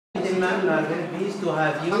gentlemen, we are very pleased to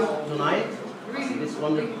have you tonight in this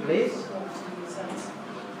wonderful place.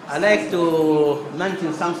 I'd like to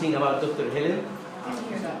mention something about Dr. Helen.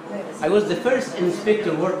 I was the first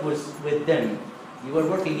inspector to work with them. You were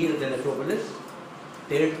working here at the Necropolis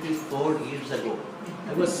 34 years ago.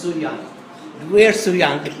 I was so young. We're so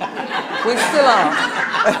young. We still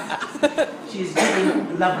are. She's giving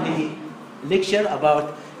a lovely lecture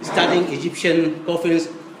about studying Egyptian coffins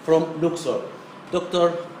from Luxor.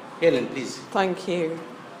 Dr. Helen, please. Thank you.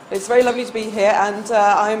 It's very lovely to be here, and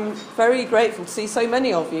I'm very grateful to see so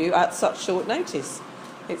many of you at such short notice.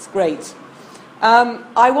 It's great.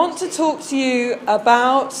 I want to talk to you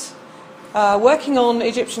about working on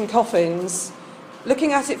Egyptian coffins,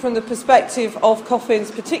 looking at it from the perspective of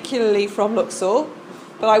coffins, particularly from Luxor,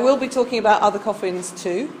 but I will be talking about other coffins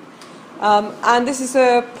too. And this is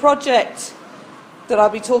a project that I'll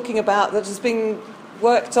be talking about that has been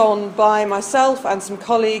worked on by myself and some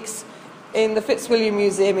colleagues in the Fitzwilliam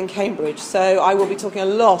Museum in Cambridge. So I will be talking a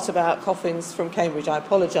lot about coffins from Cambridge. I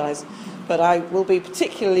apologise, but I will be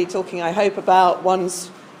particularly talking, I hope, about ones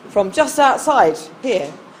from just outside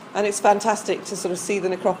here. And it's fantastic to sort of see the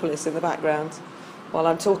necropolis in the background while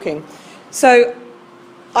I'm talking. So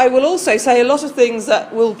I will also say a lot of things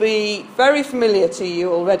that will be very familiar to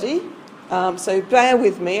you already. So bear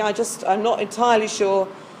with me. I'm not entirely sure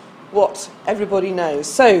what everybody knows.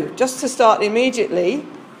 So just to start immediately,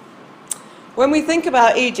 when we think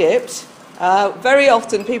about Egypt, very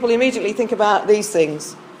often people immediately think about these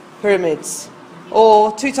things: pyramids,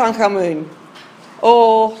 or Tutankhamun,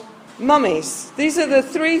 or mummies. These are the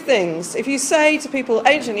three things. If you say to people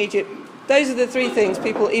ancient Egypt, those are the three things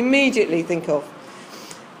people immediately think of.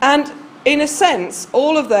 And in a sense,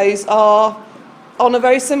 all of those are on a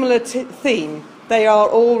very similar theme. They are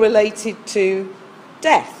all related to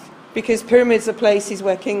death, because pyramids are places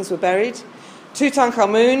where kings were buried.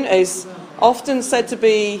 Tutankhamun is often said to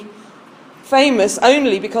be famous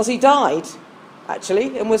only because he died,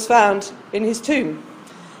 actually, and was found in his tomb.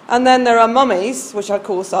 And then there are mummies, which of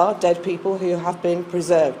course are dead people who have been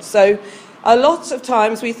preserved. So a lot of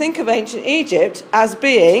times we think of ancient Egypt as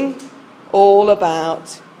being all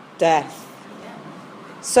about death.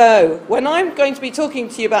 So when I'm going to be talking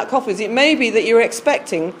to you about coffins, it may be that you're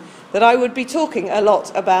expecting that I would be talking a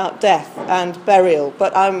lot about death and burial,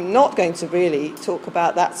 but I'm not going to really talk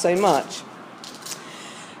about that so much.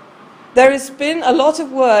 There has been a lot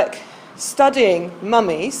of work studying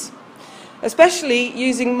mummies, especially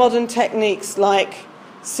using modern techniques like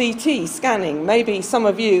CT scanning. Maybe some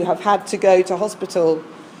of you have had to go to hospital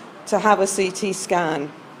to have a CT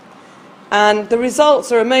scan. And the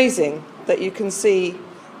results are amazing, that you can see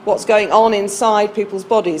what's going on inside people's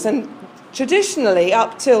bodies. And traditionally,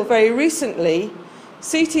 up till very recently,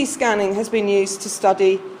 CT scanning has been used to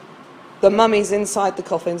study the mummies inside the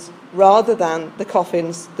coffins rather than the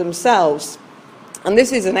coffins themselves. And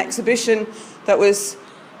this is an exhibition that was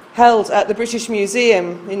held at the British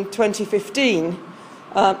Museum in 2015,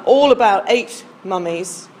 all about 8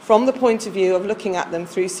 mummies from the point of view of looking at them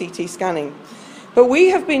through CT scanning. But we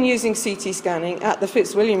have been using CT scanning at the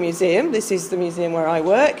Fitzwilliam Museum. This is the museum where I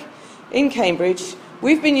work, in Cambridge.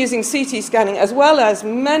 We've been using CT scanning as well as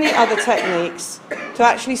many other techniques to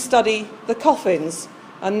actually study the coffins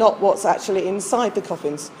and not what's actually inside the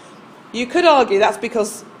coffins. You could argue that's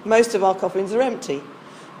because most of our coffins are empty.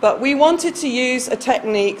 But we wanted to use a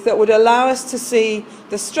technique that would allow us to see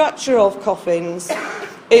the structure of coffins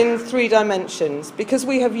in 3 dimensions, because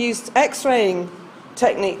we have used X-raying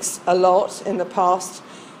techniques a lot in the past.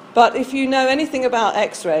 But if you know anything about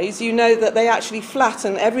X-rays, you know that they actually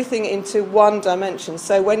flatten everything into 1 dimension.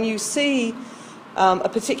 So when you see a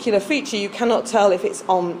particular feature, you cannot tell if it's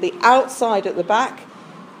on the outside at the back,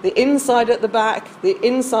 the inside at the back, the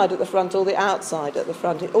inside at the front, or the outside at the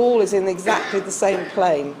front. It all is in exactly the same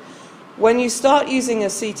plane. When you start using a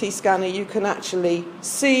CT scanner, you can actually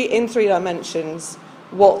see in 3 dimensions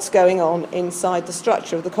what's going on inside the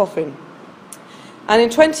structure of the coffin. And in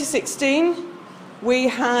 2016, we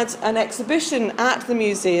had an exhibition at the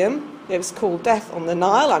museum. It was called Death on the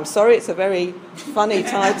Nile. I'm sorry, it's a very funny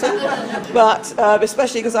title, but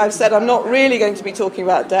especially because I've said I'm not really going to be talking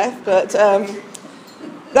about death, but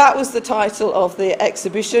that was the title of the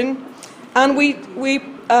exhibition. And we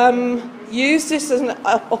used this as an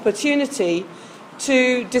opportunity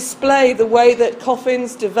to display the way that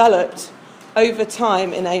coffins developed over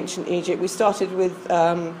time in ancient Egypt. We started with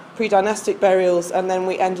pre-dynastic burials, and then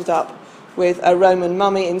we ended up with a Roman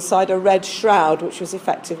mummy inside a red shroud, which was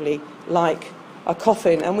effectively like a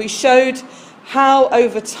coffin. And we showed how,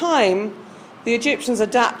 over time, the Egyptians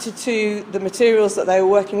adapted to the materials that they were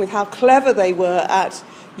working with, how clever they were at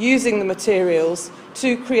using the materials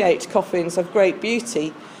to create coffins of great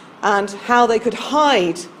beauty, and how they could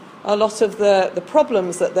hide a lot of the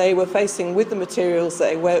problems that they were facing with the materials that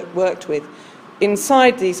they worked with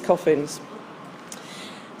inside these coffins.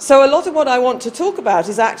 So a lot of what I want to talk about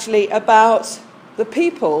is actually about the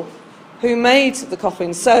people who made the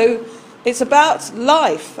coffins. So it's about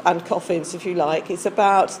life and coffins, if you like. It's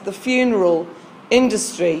about the funeral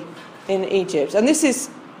industry in Egypt. And this is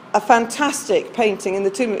a fantastic painting in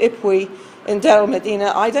the tomb of Ipwi in Deir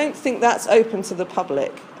el-Medina. I don't think that's open to the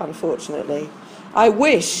public, unfortunately. I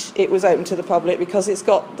wish it was open to the public because it's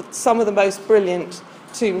got some of the most brilliant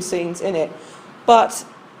tomb scenes in it. But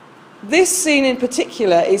this scene in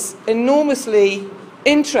particular is enormously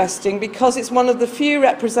interesting because it's one of the few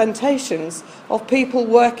representations of people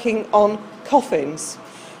working on coffins.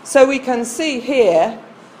 So we can see here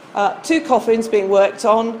two coffins being worked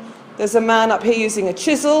on. There's a man up here using a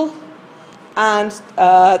chisel, and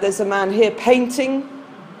there's a man here painting,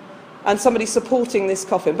 and somebody supporting this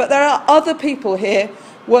coffin. But there are other people here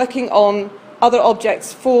working on other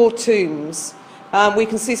objects for tombs. We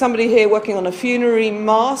can see somebody here working on a funerary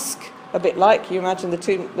mask, a bit like, you imagine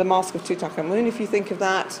the mask of Tutankhamun, if you think of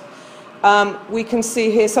that. We can see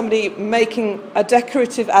here somebody making a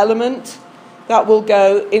decorative element that will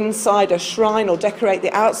go inside a shrine or decorate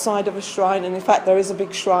the outside of a shrine. And in fact, there is a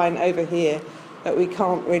big shrine over here that we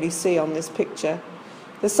can't really see on this picture.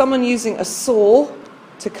 There's someone using a saw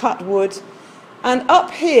to cut wood. And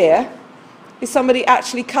up here is somebody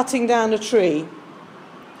actually cutting down a tree.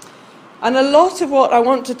 And a lot of what I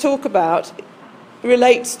want to talk about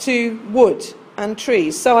relates to wood and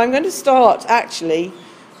trees. So I'm going to start actually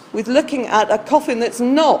with looking at a coffin that's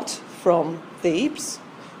not from Thebes.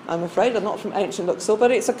 I'm afraid, I'm not from ancient Luxor,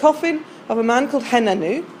 but it's a coffin of a man called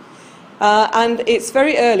Henanu. And it's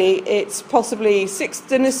very early. It's possibly 6th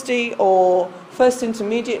dynasty or 1st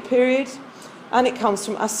intermediate period. And it comes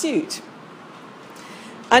from Asyut.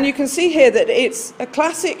 And you can see here that it's a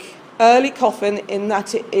classic early coffin in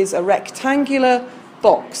that it is a rectangular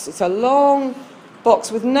box. It's a long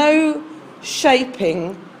box with no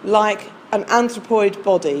shaping like an anthropoid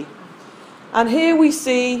body. And here we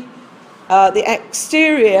see the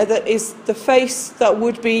exterior that is the face that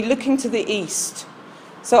would be looking to the east.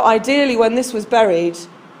 So ideally, when this was buried,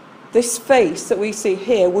 this face that we see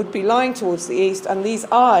here would be lying towards the east, and these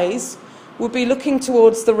eyes would be looking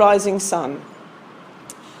towards the rising sun.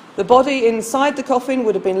 The body inside the coffin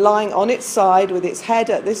would have been lying on its side with its head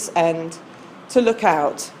at this end to look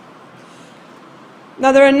out.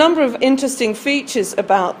 Now, there are a number of interesting features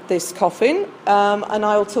about this coffin, and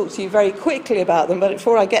I will talk to you very quickly about them, but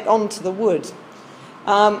before I get on to the wood.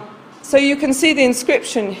 So you can see the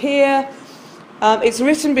inscription here. It's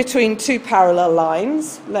written between two parallel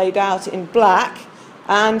lines, laid out in black,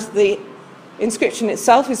 and the inscription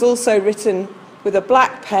itself is also written with a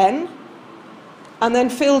black pen, and then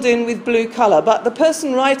filled in with blue colour. But the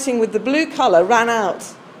person writing with the blue colour ran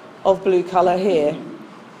out of blue colour here.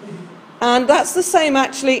 And that's the same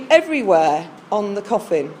actually everywhere on the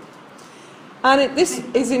coffin. And this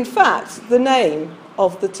is in fact the name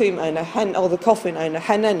of the tomb owner, or the coffin owner,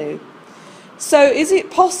 Henanu. So is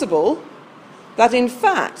it possible that in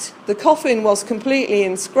fact the coffin was completely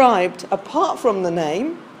inscribed apart from the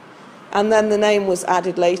name, and then the name was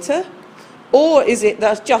added later? Or is it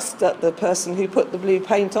that just that the person who put the blue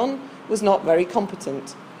paint on was not very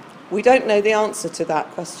competent? We don't know the answer to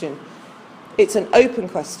that question. It's an open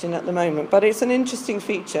question at the moment, but it's an interesting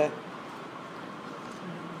feature.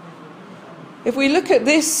 If we look at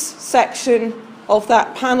this section of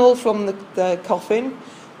that panel from the coffin,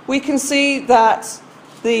 we can see that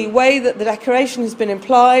the way that the decoration has been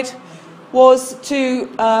applied was to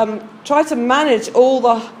try to manage all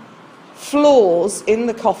the flaws in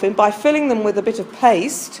the coffin by filling them with a bit of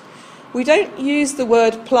paste. We don't use the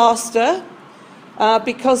word plaster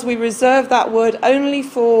because we reserve that word only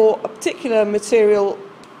for a particular material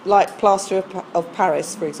like plaster of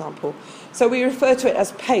Paris, for example. So we refer to it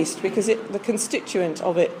as paste because the constituent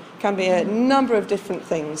of it can be a number of different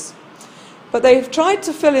things. But they've tried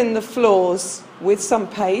to fill in the flaws with some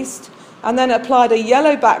paste and then applied a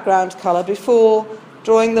yellow background colour before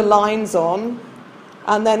drawing the lines on,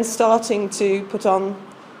 and then starting to put on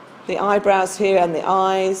the eyebrows here and the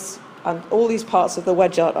eyes and all these parts of the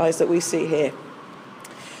wedge art eyes that we see here.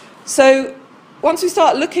 So once we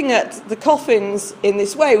start looking at the coffins in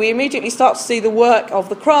this way, we immediately start to see the work of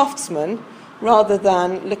the craftsman rather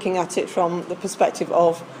than looking at it from the perspective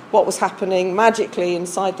of what was happening magically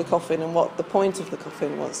inside the coffin and what the point of the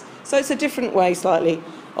coffin was. So it's a different way slightly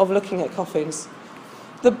of looking at coffins.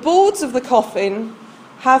 The boards of the coffin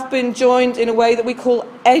have been joined in a way that we call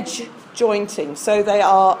edge jointing. So they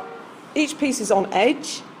are, each piece is on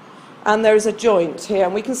edge, and there is a joint here.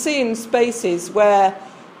 And we can see in spaces where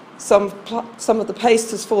some of the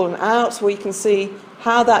paste has fallen out, we can see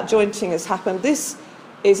how that jointing has happened. This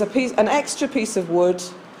is an extra piece of wood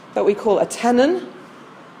that we call a tenon,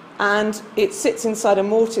 and it sits inside a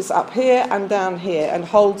mortise up here and down here and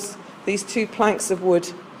holds these two planks of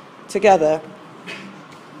wood together.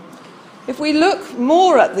 If we look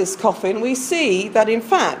more at this coffin, we see that in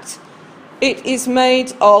fact it is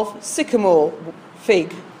made of sycamore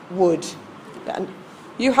fig wood. And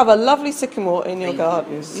you have a lovely sycamore in your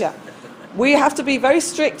gardens. Yeah. We have to be very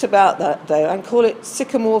strict about that though and call it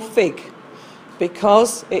sycamore fig,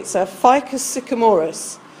 because it's a Ficus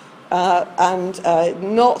sycamorus and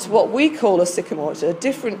not what we call a sycamore. It's a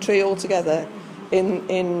different tree altogether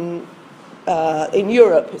in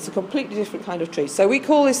Europe. It's a completely different kind of tree. So we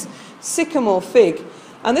call this sycamore fig.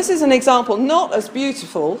 And this is an example not as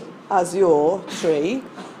beautiful as your tree,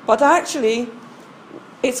 but actually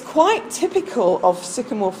it's quite typical of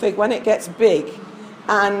sycamore fig when it gets big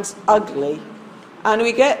and ugly. And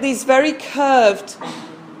we get these very curved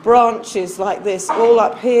branches like this all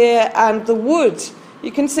up here, and the wood,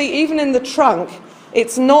 you can see even in the trunk,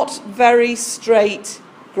 it's not very straight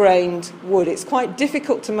grained wood. It's quite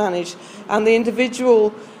difficult to manage, and the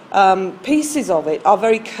individual pieces of it are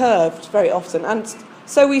very curved very often. And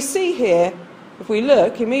so we see here, if we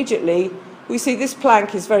look immediately, we see this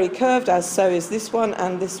plank is very curved, as so is this one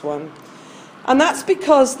and this one. And that's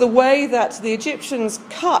because the way that the Egyptians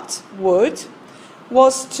cut wood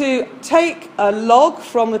was to take a log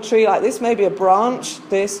from the tree like this, maybe a branch,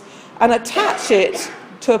 this, and attach it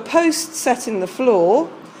to a post set in the floor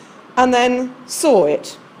and then saw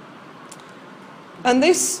it. And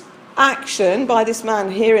this action by this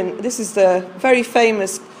man here, and this is the very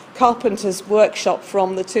famous carpenter's workshop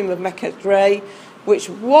from the tomb of Mekhet-Rey, which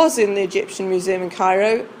was in the Egyptian Museum in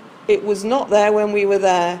Cairo. It was not there when we were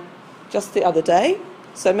there just the other day,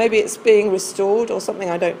 so maybe it's being restored or something,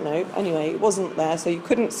 I don't know. Anyway, it wasn't there, so you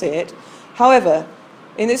couldn't see it. However,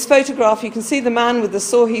 in this photograph you can see the man with the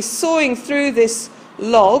saw. He's sawing through this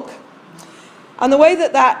log, and the way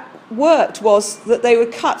that that worked was that they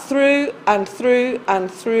would cut through and through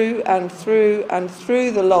and through and through and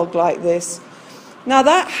through the log like this. Now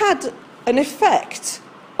that had an effect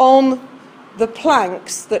on the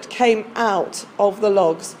planks that came out of the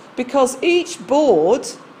logs, because each board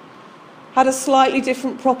had a slightly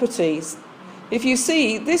different properties. If you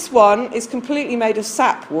see, this one is completely made of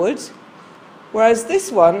sapwood, whereas this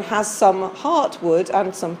one has some heartwood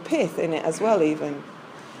and some pith in it as well even.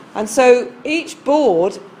 And so each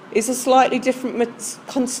board is a slightly different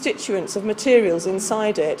constituents of materials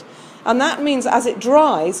inside it. And that means as it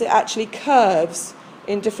dries, it actually curves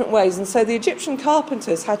in different ways. And so the Egyptian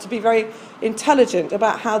carpenters had to be very intelligent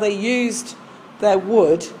about how they used their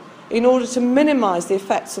wood in order to minimize the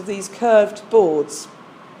effects of these curved boards.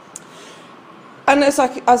 And as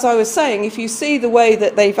I was saying, if you see the way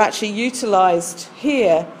that they've actually utilized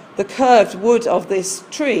here the curved wood of this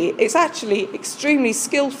tree, it's actually extremely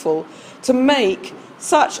skillful to make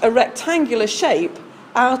such a rectangular shape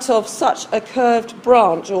out of such a curved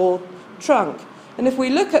branch or trunk. And if we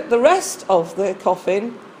look at the rest of the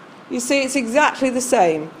coffin, you see it's exactly the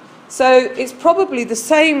same. So it's probably the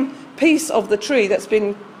same piece of the tree that's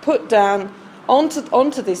been put down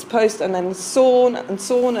onto this post and then sawn and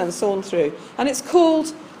sawn and sawn through. And it's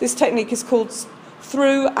called, this technique is called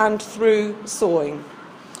through and through sawing.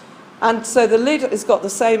 And so the lid has got the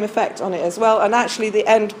same effect on it as well, and actually the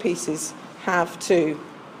end pieces have too.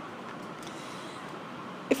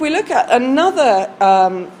 If we look at another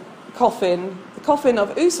coffin, the coffin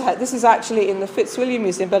of Usahet, this is actually in the Fitzwilliam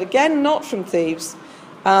Museum, but again not from Thebes.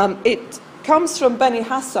 It comes from Beni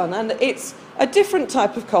Hassan, and it's a different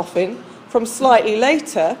type of coffin from slightly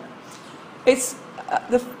later. It's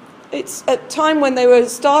a time when they were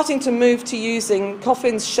starting to move to using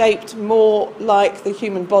coffins shaped more like the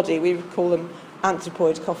human body. We would call them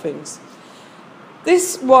anthropoid coffins.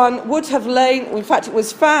 This one would have lain, in fact it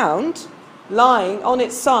was found lying on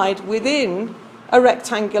its side within a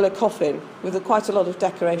rectangular coffin with quite a lot of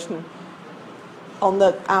decoration on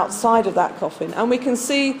the outside of that coffin. And we can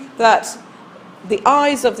see that the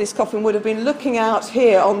eyes of this coffin would have been looking out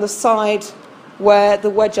here on the side where the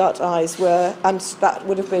wedge-art eyes were, and that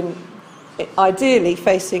would have been ideally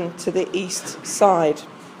facing to the east side.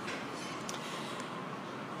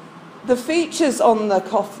 The features on the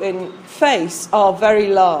coffin face are very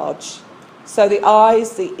large. So the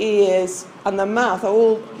eyes, the ears and the mouth are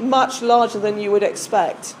all much larger than you would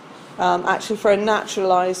expect, actually for a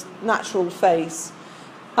natural face.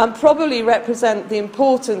 And probably represent the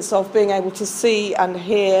importance of being able to see and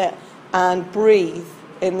hear and breathe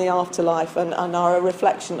in the afterlife, and are a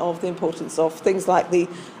reflection of the importance of things like the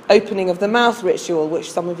opening of the mouth ritual,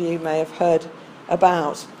 which some of you may have heard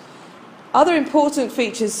about. Other important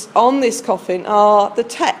features on this coffin are the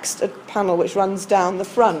text panel which runs down the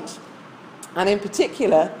front, and in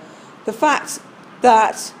particular the fact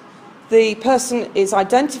that the person is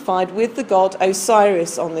identified with the god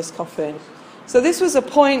Osiris on this coffin. So this was a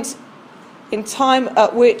point in time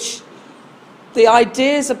at which the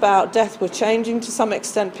ideas about death were changing to some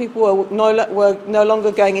extent. People were no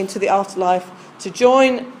longer going into the afterlife to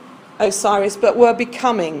join Osiris, but were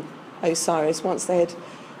becoming Osiris once they had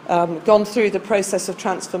gone through the process of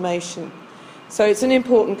transformation. So it's an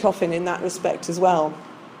important coffin in that respect as well.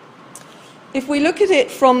 If we look at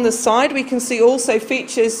it from the side, we can see also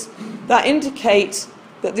features that indicate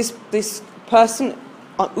that this person,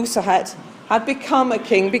 Usahat, had become a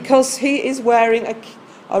king, because he is wearing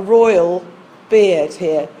a royal beard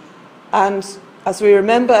here. And as we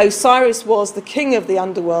remember, Osiris was the king of the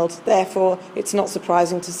underworld, therefore it's not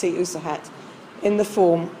surprising to see Usahat in the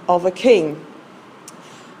form of a king.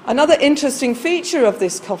 Another interesting feature of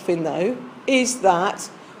this coffin, though, is that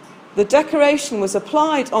the decoration was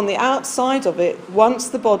applied on the outside of it once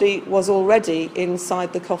the body was already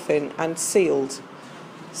inside the coffin and sealed.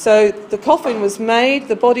 So the coffin was made,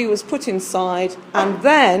 the body was put inside, and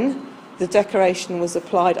then the decoration was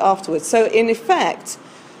applied afterwards. So in effect,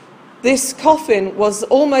 this coffin was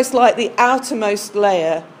almost like the outermost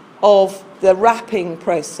layer of the wrapping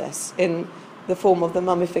process in the form of the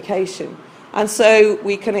mummification. And so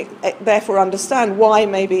we can therefore understand why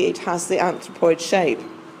maybe it has the anthropoid shape.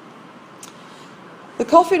 The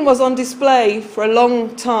coffin was on display for a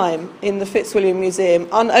long time in the Fitzwilliam Museum,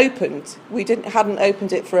 unopened. We hadn't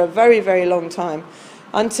opened it for a very, very long time,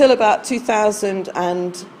 until about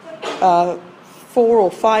 2004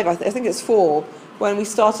 or 5, I think it's 4, when we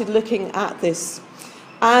started looking at this.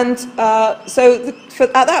 And at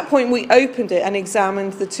that point we opened it and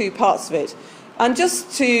examined the two parts of it. And just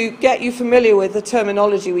to get you familiar with the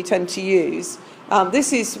terminology we tend to use,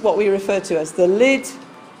 this is what we refer to as the lid.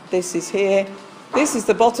 This is here. This is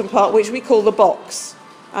the bottom part, which we call the box,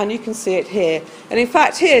 and you can see it here. And in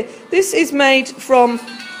fact, here, this is made from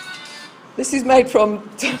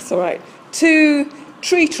that's all right, 2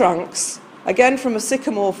 tree trunks, again from a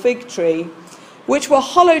sycamore fig tree, which were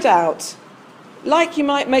hollowed out like you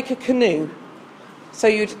might make a canoe. So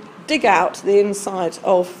you'd dig out the inside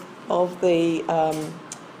of the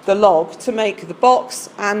log to make the box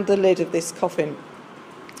and the lid of this coffin.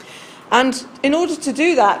 And in order to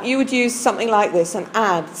do that, you would use something like this, an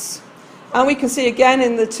adze. And we can see again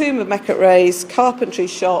in the tomb of Mechat Ray's carpentry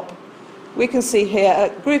shop, we can see here a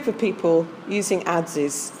group of people using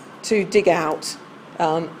adzes to dig out,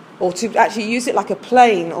 or to actually use it like a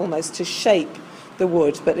plane almost to shape the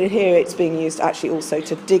wood. But here it's being used actually also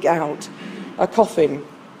to dig out a coffin.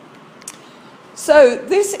 So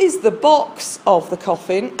this is the box of the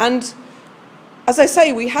coffin, and as I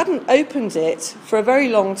say, we hadn't opened it for a very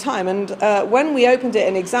long time, and when we opened it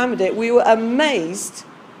and examined it, we were amazed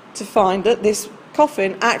to find that this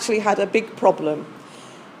coffin actually had a big problem.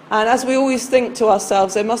 And as we always think to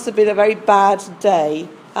ourselves, there must have been a very bad day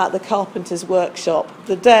at the carpenter's workshop,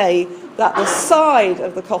 the day that the side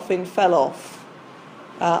of the coffin fell off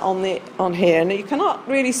on here. And you cannot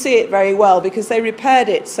really see it very well because they repaired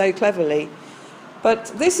it so cleverly. But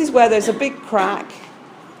this is where there's a big crack.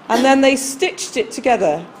 And then they stitched it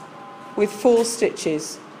together with 4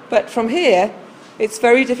 stitches. But from here, it's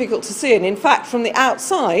very difficult to see. And in fact, from the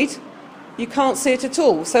outside, you can't see it at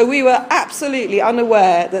all. So we were absolutely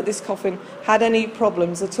unaware that this coffin had any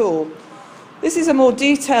problems at all. This is a more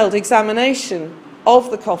detailed examination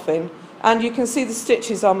of the coffin. And you can see the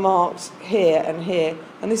stitches are marked here and here.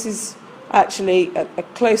 And this is actually a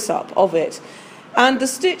close-up of it. And the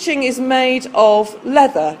stitching is made of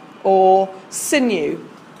leather or sinew.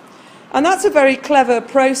 And that's a very clever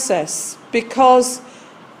process because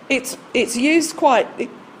it's used quite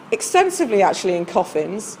extensively actually in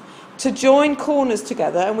coffins to join corners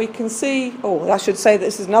together. And we can see, I should say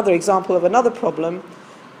this is another example of another problem.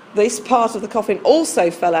 This part of the coffin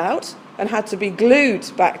also fell out and had to be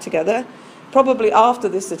glued back together, probably after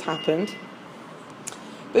this had happened.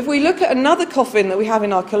 But if we look at another coffin that we have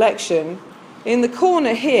in our collection, in the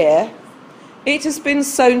corner here, it has been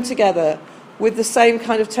sewn together with the same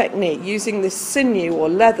kind of technique, using this sinew or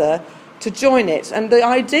leather to join it. And the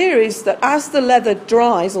idea is that as the leather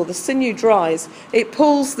dries, or the sinew dries, it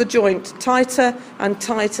pulls the joint tighter and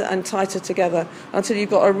tighter and tighter together until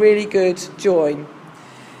you've got a really good join.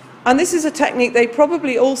 And this is a technique they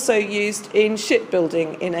probably also used in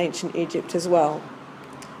shipbuilding in ancient Egypt as well.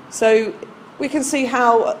 So we can see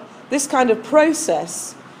how this kind of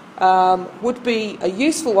process would be a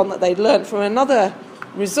useful one that they'd learned from another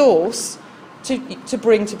resource to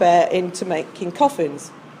bring to bear into making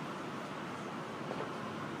coffins.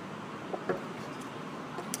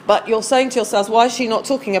 But you're saying to yourselves, why is she not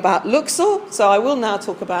talking about Luxor? So I will now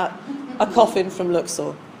talk about a coffin from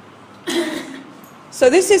Luxor. So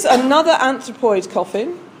this is another anthropoid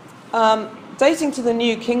coffin, dating to the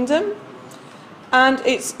New Kingdom, and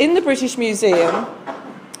it's in the British Museum,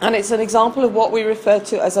 and it's an example of what we refer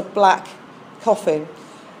to as a black coffin.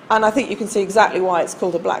 And I think you can see exactly why it's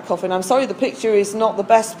called a black coffin. I'm sorry the picture is not the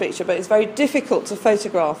best picture, but it's very difficult to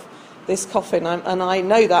photograph this coffin, and I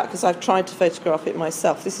know that because I've tried to photograph it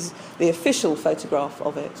myself. This is the official photograph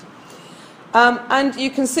of it. And you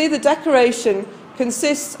can see the decoration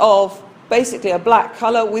consists of basically a black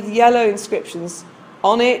colour with yellow inscriptions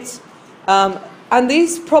on it, and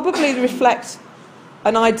these probably reflect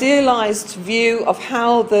an idealised view of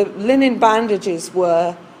how the linen bandages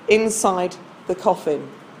were inside the coffin.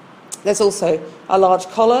 There's also a large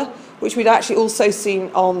collar, which we'd actually also seen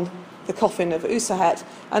on the coffin of Usahet,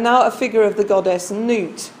 and now a figure of the goddess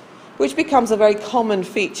Nut, which becomes a very common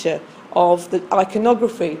feature of the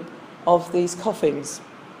iconography of these coffins.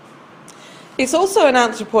 It's also an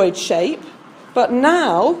anthropoid shape, but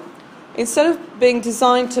now, instead of being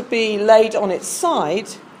designed to be laid on its side,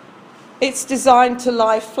 it's designed to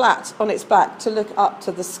lie flat on its back to look up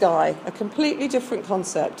to the sky, a completely different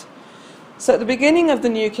concept. So at the beginning of the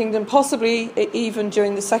New Kingdom, possibly even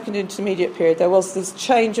during the Second Intermediate period, there was this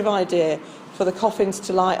change of idea for the coffins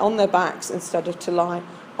to lie on their backs instead of to lie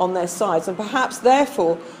on their sides, and perhaps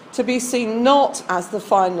therefore to be seen not as the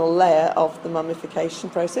final layer of the mummification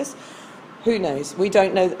process. Who knows? We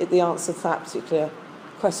don't know the answer to that particular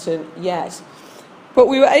question yet. But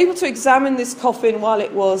we were able to examine this coffin while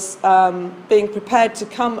it was being prepared to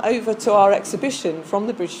come over to our exhibition from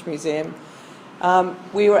the British Museum.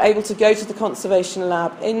 We were able to go to the conservation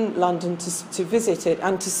lab in London to visit it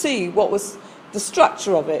and to see what was the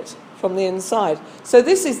structure of it from the inside. So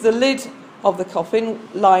this is the lid of the coffin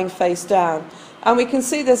lying face down, and we can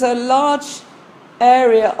see there's a large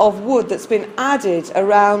area of wood that's been added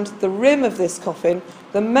around the rim of this coffin.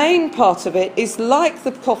 The main part of it is like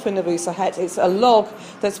the coffin of Usahet. It's a log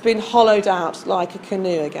that's been hollowed out like a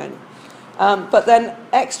canoe again. But then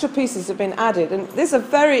extra pieces have been added, and there's a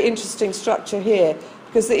very interesting structure here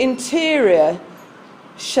because the interior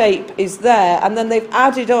shape is there, and then they've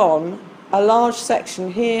added on a large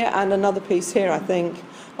section here and another piece here, I think,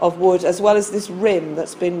 of wood, as well as this rim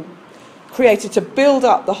that's been created to build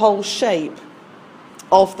up the whole shape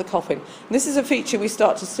of the coffin. And this is a feature we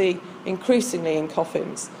start to see increasingly in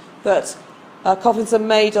coffins, that coffins are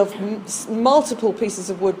made of multiple pieces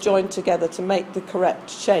of wood joined together to make the correct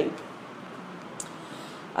shape.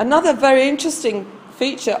 Another very interesting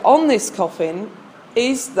feature on this coffin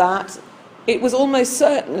is that it was almost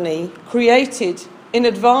certainly created in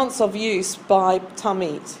advance of use by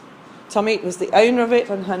Tamit. Tamit was the owner of it,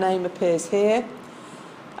 and her name appears here.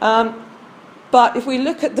 But if we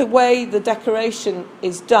look at the way the decoration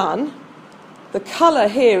is done, the colour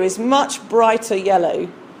here is much brighter yellow,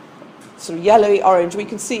 sort of yellowy orange. We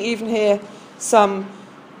can see even here some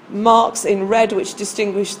marks in red which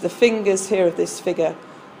distinguish the fingers here of this figure.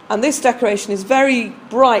 And this decoration is very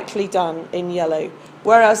brightly done in yellow,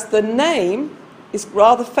 whereas the name is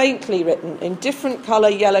rather faintly written in different colour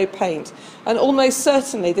yellow paint. And almost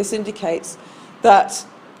certainly this indicates that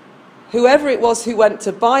whoever it was who went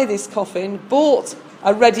to buy this coffin bought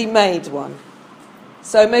a ready-made one.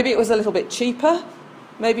 So maybe it was a little bit cheaper.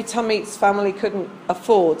 Maybe Tamit's family couldn't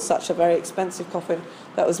afford such a very expensive coffin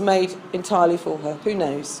that was made entirely for her. Who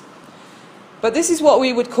knows? But this is what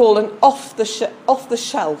we would call an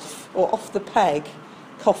off-the-shelf or off-the-peg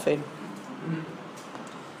coffin.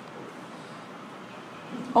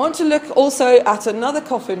 I want to look also at another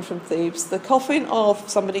coffin from Thebes, the coffin of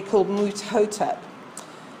somebody called Muthotep.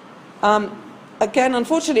 Again,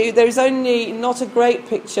 unfortunately, there is only not a great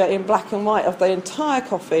picture in black and white of the entire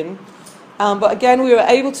coffin, but again, we were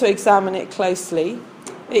able to examine it closely.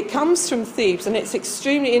 It comes from Thebes, and it's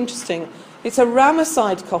extremely interesting. It's a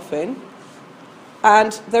Ramesside coffin,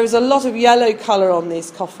 and there is a lot of yellow colour on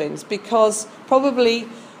these coffins because probably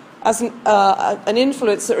as an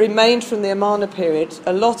influence that remained from the Amarna period,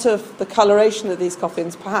 a lot of the coloration of these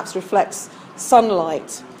coffins perhaps reflects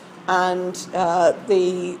sunlight and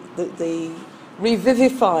the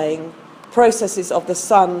revivifying processes of the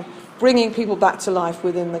sun bringing people back to life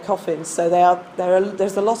within the coffins. So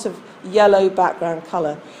there's a lot of yellow background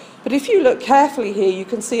colour. But if you look carefully here, you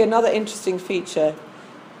can see another interesting feature,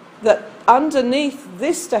 that underneath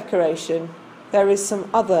this decoration there is some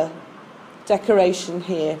other decoration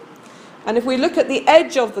here. And if we look at the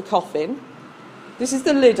edge of the coffin, this is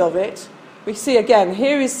the lid of it, we see again,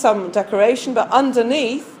 here is some decoration, but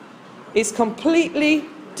underneath is completely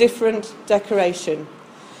different decoration.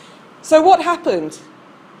 So what happened?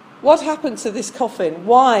 What happened to this coffin?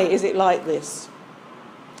 Why is it like this?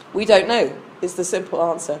 We don't know, is the simple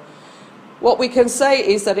answer. What we can say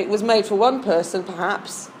is that it was made for one person,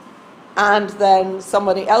 perhaps, and then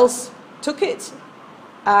somebody else took it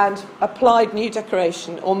and applied new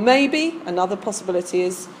decoration. Or maybe another possibility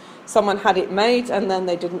is someone had it made and then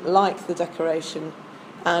they didn't like the decoration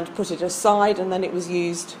and put it aside, and then it was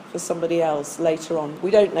used for somebody else later on.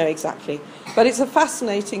 We don't know exactly, but it's a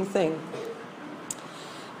fascinating thing.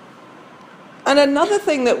 And another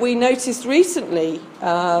thing that we noticed recently,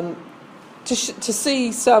 to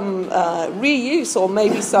see some reuse or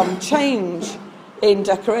maybe some change in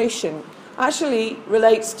decoration, actually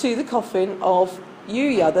relates to the coffin of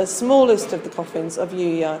Yuya, the smallest of the coffins of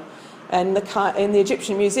Yuya, in the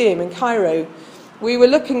Egyptian Museum in Cairo. We were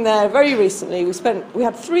looking there very recently. We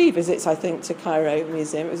had 3 visits, I think, to Cairo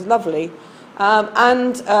Museum. It was lovely.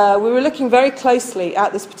 And we were looking very closely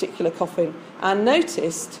at this particular coffin and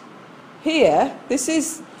noticed here, this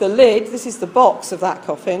is the lid, this is the box of that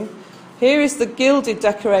coffin. Here is the gilded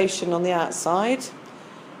decoration on the outside.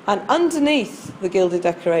 And underneath the gilded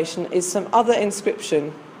decoration is some other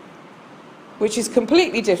inscription, which is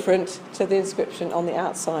completely different to the inscription on the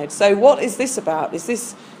outside. So what is this about? Is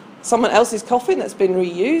this someone else's coffin that's been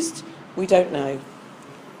reused? We don't know.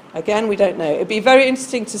 Again, we don't know. It'd be very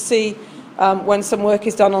interesting to see when some work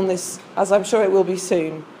is done on this, as I'm sure it will be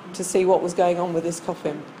soon, to see what was going on with this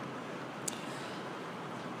coffin.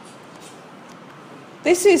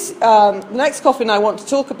 This is, the next coffin I want to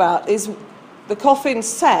talk about is the coffin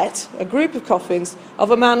set, a group of coffins, of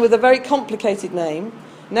a man with a very complicated name,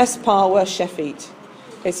 Nespawa Shefit.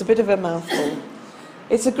 It's a bit of a mouthful.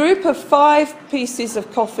 It's a group of 5 pieces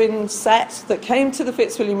of coffin set that came to the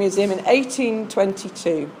Fitzwilliam Museum in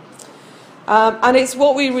 1822. And it's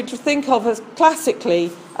what we would think of as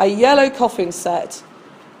classically a yellow coffin set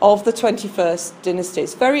of the 21st dynasty.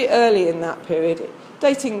 It's very early in that period,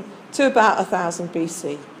 dating to about 1000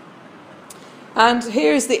 BC. And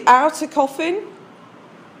here is the outer coffin,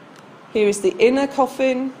 here is the inner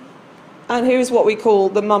coffin, and here is what we call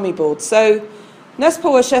the mummy board. So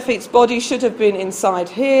Nespawa Shefit's body should have been inside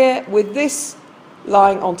here, with this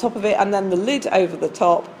lying on top of it, and then the lid over the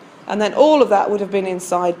top, and then all of that would have been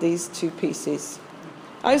inside these 2 pieces.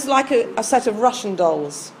 It was like a set of Russian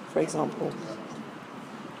dolls, for example.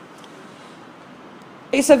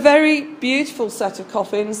 It's a very beautiful set of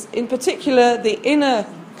coffins. In particular, the inner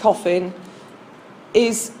coffin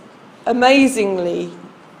is amazingly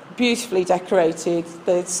beautifully decorated.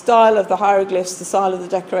 The style of the hieroglyphs, the style of the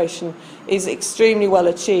decoration is extremely well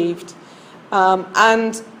achieved.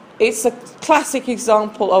 And it's a classic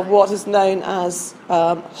example of what is known as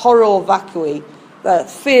horror vacui, the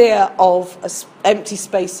fear of empty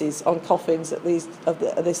spaces on coffins at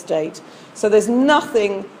this date. So there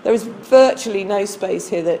is virtually no space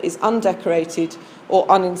here that is undecorated or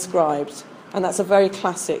uninscribed. And that's a very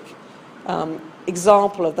classic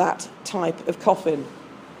example of that type of coffin.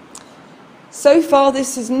 So far,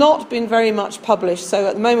 this has not been very much published, so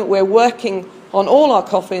at the moment we're working on all our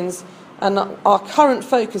coffins, and our current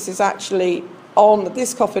focus is actually on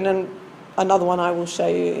this coffin and another one I will show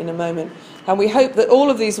you in a moment. And we hope that all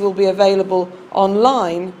of these will be available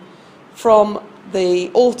online from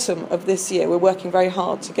the autumn of this year. We're working very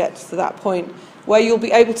hard to get to that point where you'll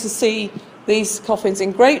be able to see these coffins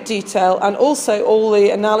in great detail, and also all the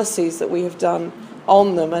analyses that we have done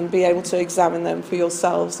on them, and be able to examine them for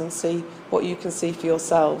yourselves and see what you can see for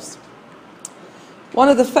yourselves. One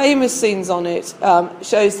of the famous scenes on it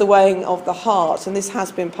shows the weighing of the heart, and this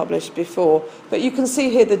has been published before, but you can see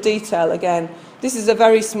here the detail again. This is a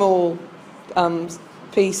very small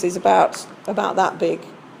piece, is about that big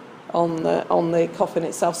on the coffin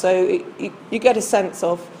itself, so you get a sense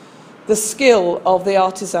of the skill of the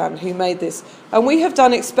artisan who made this. And we have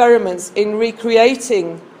done experiments in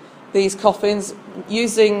recreating these coffins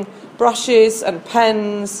using brushes and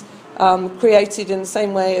pens, created in the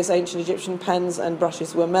same way as ancient Egyptian pens and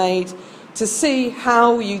brushes were made, to see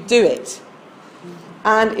how you do it.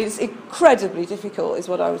 And it's incredibly difficult, is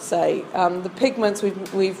what I would say. The pigments,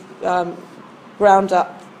 we've ground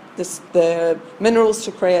up the minerals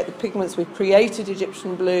to create the pigments. We've created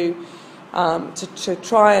Egyptian blue to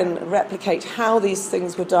try and replicate how these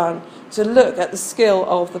things were done, to look at the skill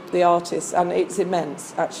of the artists. And it's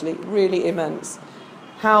immense, actually, really immense,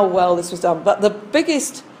 how well this was done. But the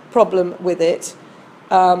biggest problem with it,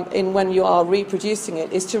 when you are reproducing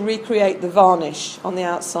it, is to recreate the varnish on the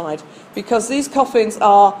outside, because these coffins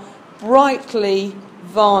are brightly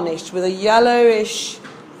varnished with a yellowish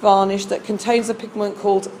varnish that contains a pigment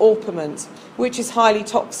called orpiment, which is highly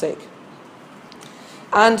toxic.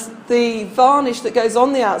 And the varnish that goes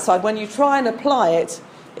on the outside, when you try and apply it,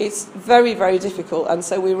 it's very, very difficult, and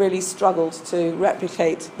so we really struggled to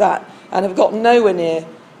replicate that and have got nowhere near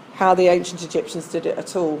how the ancient Egyptians did it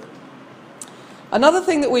at all. Another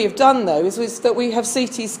thing that we have done, though, is that we have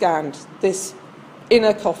CT scanned this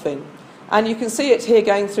inner coffin, and you can see it here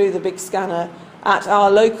going through the big scanner at our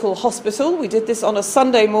local hospital. We did this on a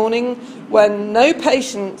Sunday morning when no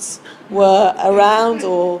patients were around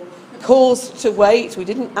or caused to wait. We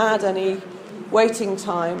didn't add any waiting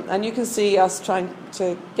time, and you can see us trying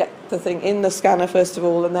to get the thing in the scanner first of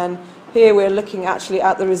all, and then here we're looking actually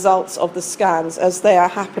at the results of the scans as they are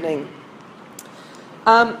happening.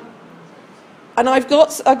 And I've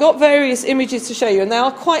got various images to show you, and they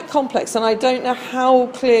are quite complex, and I don't know how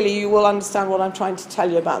clearly you will understand what I'm trying to tell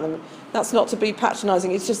you about them. That's not to be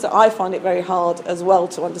patronising, it's just that I find it very hard as well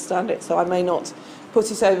to understand it, so I may not put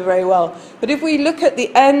it over very well. But if we look at the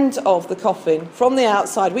end of the coffin from the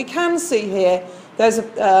outside, we can see here there's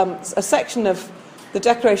a section of the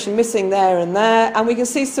decoration missing there, and we can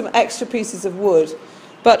see some extra pieces of wood.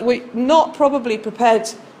 But we're not probably prepared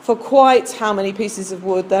for quite how many pieces of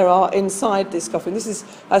wood there are inside this coffin. This is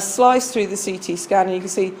a slice through the CT scan, and you can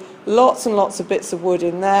see lots and lots of bits of wood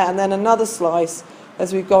in there, and then another slice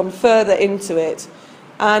as we've gone further into it.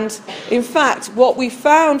 And in fact, what we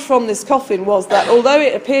found from this coffin was that although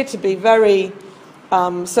it appeared to be very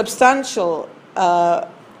substantial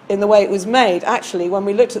in the way it was made, actually, when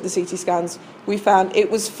we looked at the CT scans, we found it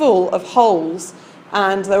was full of holes,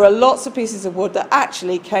 and there are lots of pieces of wood that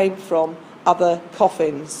actually came from other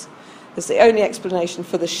coffins. That's the only explanation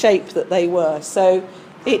for the shape that they were. So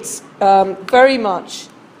it's very much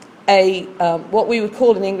a what we would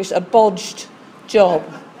call in English a bodged job.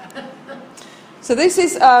 So this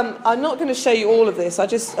is, I'm not going to show you all of this, I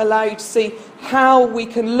just allow you to see how we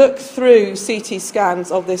can look through CT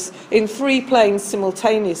scans of this in 3 planes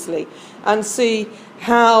simultaneously and see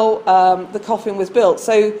how the coffin was built.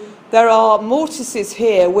 So there are mortises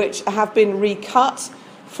here which have been recut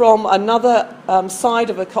from another side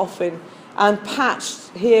of a coffin and patched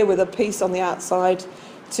here with a piece on the outside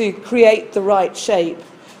to create the right shape.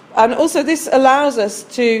 And also this allows us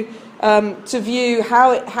to view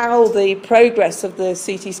how the progress of the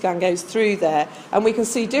CT scan goes through there, and we can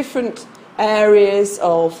see different areas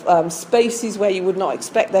of spaces where you would not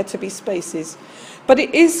expect there to be spaces. But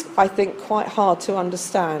it is, I think, quite hard to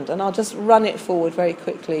understand, and I'll just run it forward very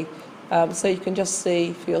quickly so you can just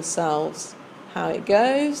see for yourselves how it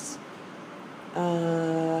goes.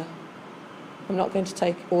 I'm not going to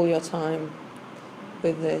take all your time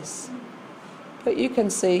with this, but you can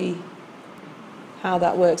see how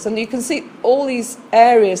that works. And you can see all these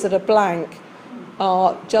areas that are blank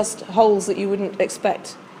are just holes that you wouldn't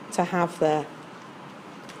expect to have there.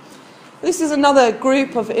 This is another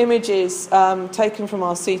group of images taken from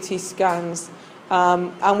our CT scans,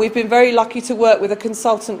 and we've been very lucky to work with a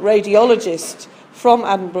consultant radiologist from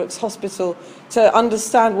Addenbrooke's Hospital to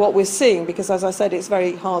understand what we're seeing, because as I said, it's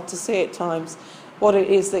very hard to see at times what it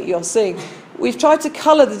is that you're seeing. We've tried to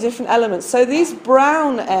colour the different elements. So these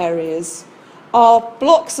brown areas are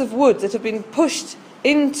blocks of wood that have been pushed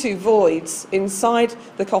into voids inside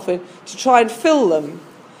the coffin to try and fill them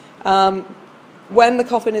when the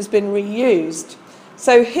coffin has been reused.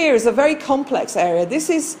 So here is a very complex area. This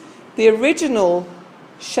is the original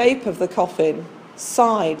shape of the coffin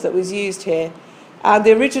side that was used here, and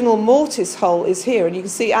the original mortise hole is here, and you can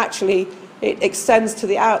see actually it extends to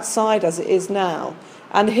the outside as it is now.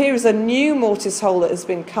 And here is a new mortise hole that has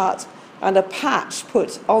been cut and a patch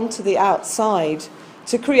put onto the outside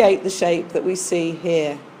to create the shape that we see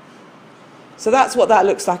here. So that's what that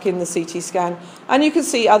looks like in the CT scan. And you can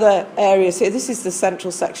see other areas here. This is the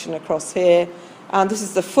central section across here, and this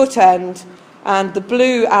is the foot end, and the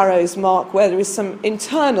blue arrows mark where there is some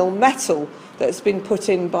internal metal that's been put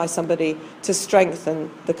in by somebody to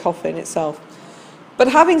strengthen the coffin itself. But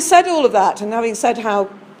having said all of that, and having said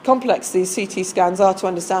how complex these CT scans are to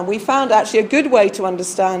understand, we found actually a good way to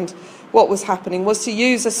understand what was happening was to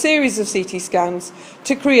use a series of CT scans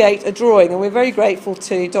to create a drawing, and we're very grateful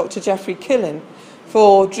to Dr. Geoffrey Killen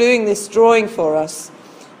for doing this drawing for us.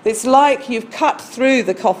 It's like you've cut through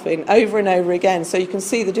the coffin over and over again, so you can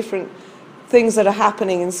see the different things that are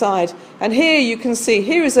happening inside. And here you can see,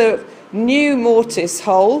 here is a new mortise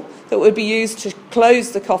hole that would be used to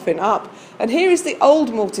close the coffin up, and here is the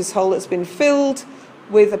old mortise hole that's been filled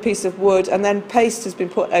with a piece of wood, and then paste has been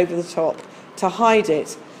put over the top to hide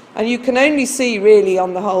it. And you can only see, really,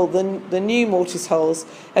 on the whole, the new mortise holes,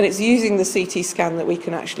 and it's using the CT scan that we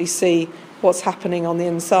can actually see what's happening on the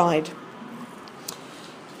inside.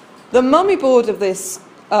 The mummy board of this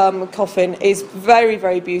coffin is very,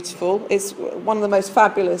 very beautiful. It's one of the most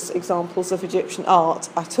fabulous examples of Egyptian art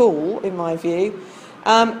at all, in my view.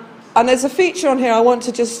 And there's a feature on here I want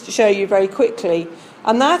to just show you very quickly,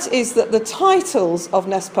 and that is that the titles of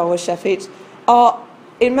Nespa wa Shefit are,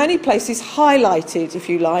 in many places, highlighted, if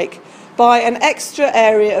you like, by an extra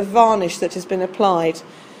area of varnish that has been applied.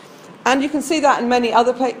 And you can see that in many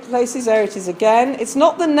other places. There it is again. It's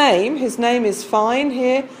not the name. His name is fine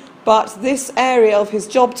here, but this area of his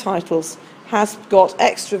job titles has got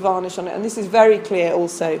extra varnish on it, and this is very clear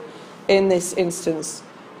also in this instance.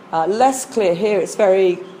 Less clear here. It's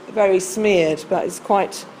very, very smeared, but it's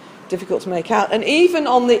quite difficult to make out. And even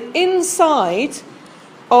on the inside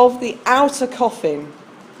of the outer coffin,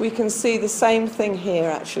 we can see the same thing here,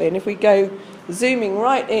 actually. And if we go zooming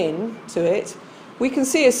right in to it, we can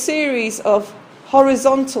see a series of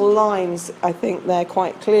horizontal lines, I think, there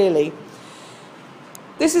quite clearly.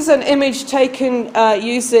 This is an image taken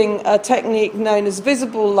using a technique known as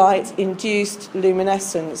visible light induced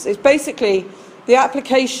luminescence. It's basically the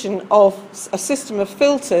application of a system of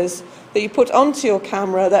filters that you put onto your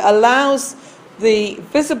camera that allows the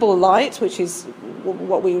visible light, which is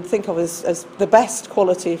what we would think of as the best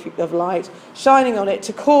quality of light, shining on it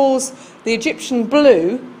to cause the Egyptian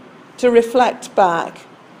blue to reflect back.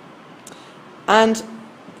 And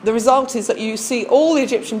the result is that you see all the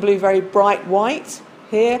Egyptian blue very bright white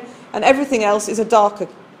here, and everything else is a darker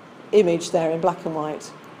image there in black and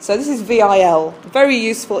white. So this is VIL, very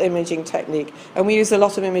useful imaging technique, and we use a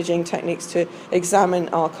lot of imaging techniques to examine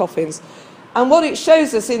our coffins. And what it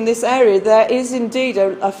shows us in this area, there is indeed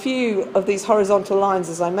a few of these horizontal lines,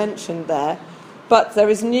 as I mentioned there, but there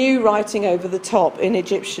is new writing over the top in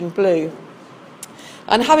Egyptian blue.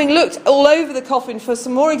 And having looked all over the coffin for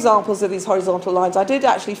some more examples of these horizontal lines, I did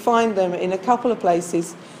actually find them in a couple of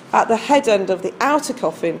places at the head end of the outer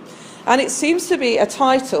coffin. And it seems to be a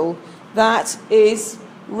title that is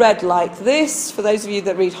read like this. For those of you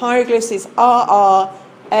that read hieroglyphs, it's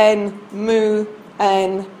R-R-N mu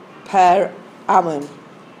N per Amun.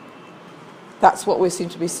 That's what we seem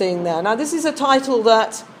to be seeing there. Now, this is a title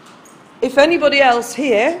that, if anybody else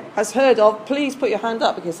here has heard of, please put your hand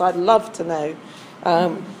up, because I'd love to know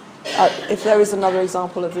if there is another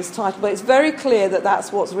example of this title. But it's very clear that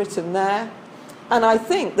that's what's written there. And I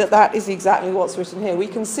think that that is exactly what's written here. We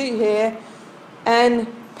can see here N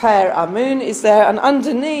per Amun is there, and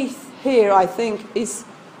underneath here, I think, is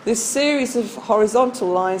this series of horizontal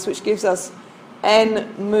lines which gives us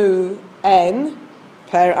N mu N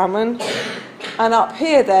per Amun, and up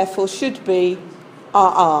here therefore should be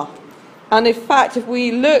RR. And in fact, if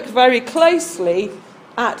we look very closely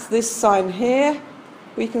at this sign here,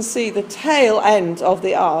 we can see the tail end of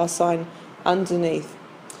the RR sign underneath.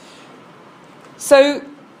 So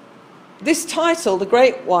this title, the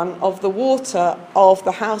great one, of the water of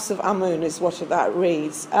the House of Amun, is what that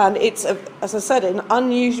reads. And it's, as I said, an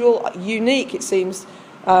unusual, unique, it seems,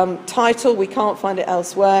 title. We can't find it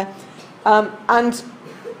elsewhere. And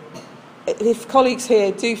if colleagues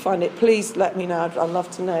here do find it, please let me know. I'd love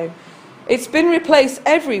to know. It's been replaced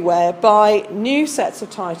everywhere by new sets of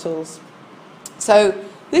titles. So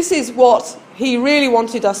this is what he really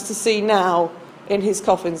wanted us to see now in his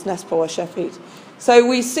coffins, Nespa wa Shefit. So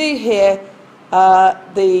we see here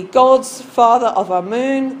the gods, father of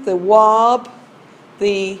Amun, the Wab,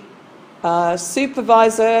 the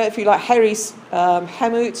supervisor, if you like, Heri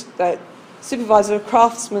Hemut, the supervisor of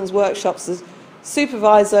craftsmen's workshops, the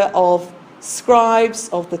supervisor of scribes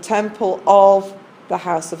of the temple of the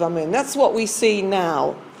House of Amun. That's what we see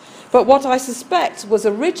now. But what I suspect was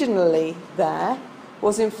originally there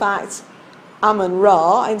was in fact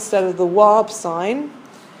Amun-Ra instead of the Wab sign,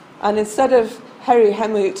 and instead of Heri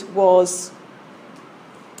Hemut was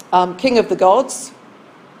king of the gods.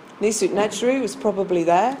 Nisut-Netru was probably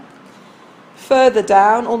there. Further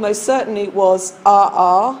down, almost certainly, was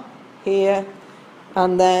RR here,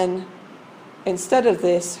 and then instead of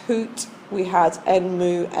this Hoot, we had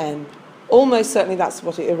N-Mu-N. Almost certainly that's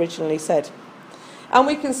what it originally said. And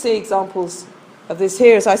we can see examples of this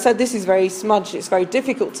here. As I said, this is very smudged. It's very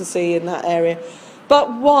difficult to see in that area.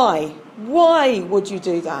 But why? Why would you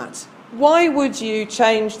do that? Why would you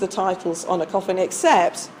change the titles on a coffin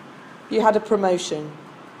except you had a promotion?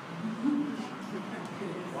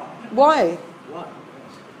 Why?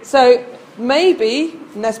 So maybe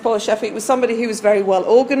Nespa wa Shefit was somebody who was very well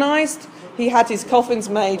organised. He had his coffins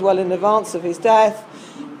made well in advance of his death.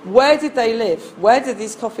 Where did they live? Where did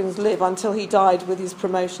these coffins live until he died with his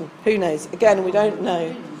promotion? Who knows? Again, we don't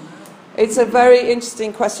know. It's a very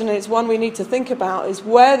interesting question, and it's one we need to think about, is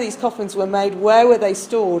where these coffins were made, where were they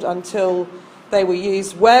stored until they were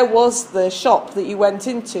used, where was the shop that you went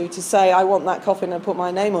into to say, I want that coffin and put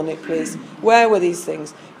my name on it, please? Where were these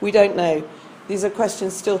things? We don't know. These are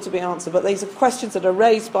questions still to be answered, but these are questions that are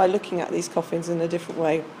raised by looking at these coffins in a different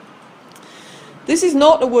way. This is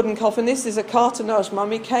not a wooden coffin, this is a cartonnage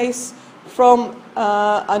mummy case from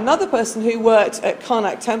another person who worked at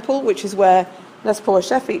Karnak Temple, which is where Nespour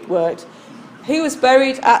Sheffield worked. He was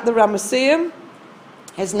buried at the Ramesseum.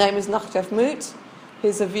 His name is Nachtef Mut.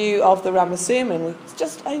 Here's a view of the Ramesseum, and it's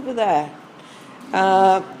just over there.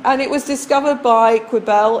 And it was discovered by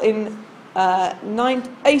Quibel in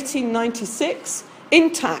 1896,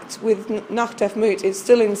 intact with Nachtef Mut. It's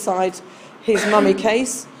still inside his mummy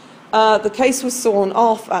case. The case was sawn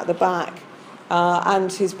off at the back,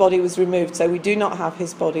 and his body was removed, so we do not have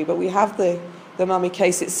his body, but we have the mummy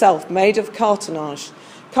case itself, made of cartonnage.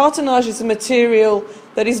 Cartonnage is a material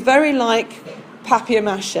that is very like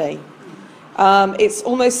papier-mâché. It's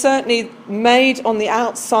almost certainly made on the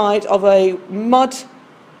outside of a mud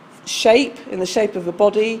shape, in the shape of a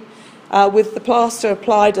body, with the plaster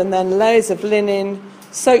applied and then layers of linen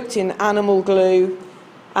soaked in animal glue,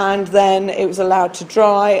 and then it was allowed to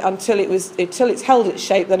dry until it's held its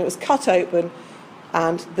shape. Then it was cut open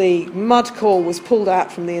and the mud core was pulled out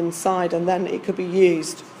from the inside, and then it could be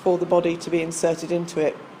used for the body to be inserted into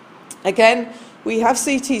it. Again, we have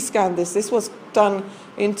CT scanned this. This was done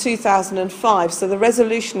in 2005, so the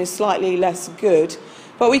resolution is slightly less good.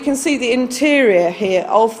 But we can see the interior here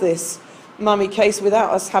of this mummy case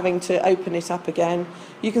without us having to open it up again.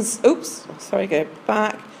 You can, oops, sorry, go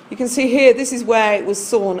back. You can see here, this is where it was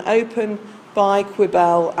sawn open by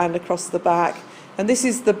Quibel and across the back. And this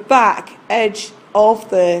is the back edge of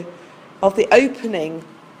the opening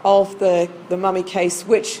of the mummy case,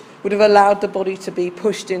 which would have allowed the body to be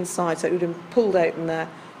pushed inside. So it would have been pulled open there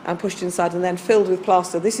and pushed inside and then filled with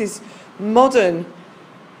plaster. This is modern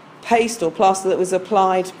paste or plaster that was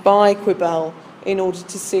applied by Quibel in order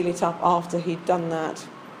to seal it up after he'd done that.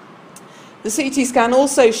 The CT scan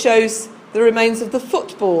also shows the remains of the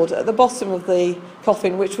footboard at the bottom of the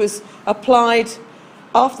coffin, which was applied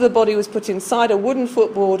after the body was put inside. A wooden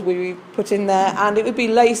footboard would be put in there, and it would be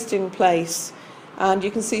laced in place. And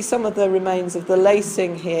you can see some of the remains of the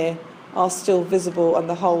lacing here are still visible, and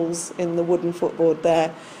the holes in the wooden footboard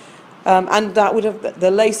there. And that would have,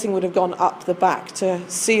 the lacing would have gone up the back to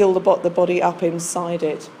seal the body up inside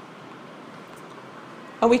it.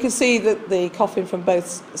 And we can see the coffin from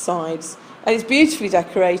both sides. And it's beautifully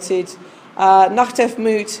decorated. Nachtef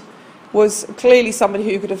Mut was clearly somebody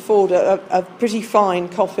who could afford a pretty fine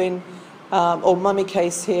coffin or mummy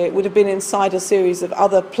case here. It would have been inside a series of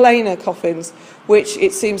other plainer coffins, which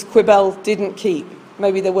it seems Quibel didn't keep.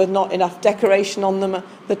 Maybe there were not enough decoration on them at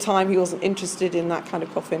the time. He wasn't interested in that kind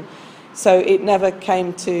of coffin. So it never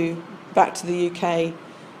came back to the UK.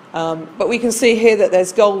 But we can see here that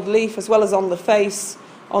there's gold leaf as well as on the face,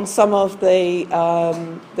 on some of the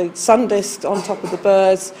sun discs on top of the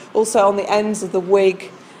birds, also on the ends of the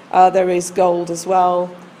wig there is gold as well.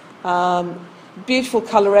 Beautiful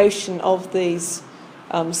coloration of these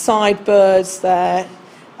side birds there.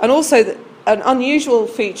 And also an unusual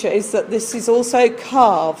feature is that this is also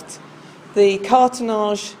carved. The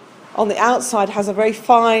cartonnage on the outside has a very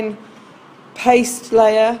fine paste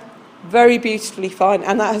layer, very beautifully fine,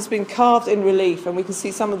 and that has been carved in relief, and we can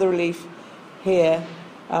see some of the relief here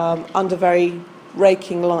under very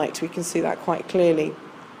raking light. We can see that quite clearly.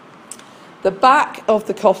 The back of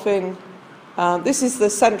the coffin, this is the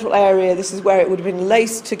central area. This is where it would have been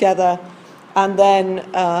laced together, and then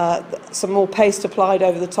some more paste applied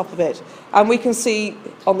over the top of it. And we can see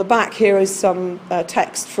on the back here is some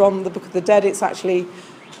text from the Book of the Dead. It's actually,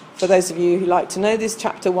 for those of you who like to know this,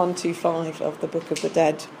 chapter 125 of the Book of the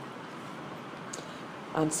Dead.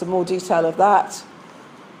 And some more detail of that.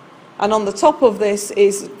 And on the top of this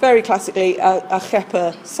is very classically a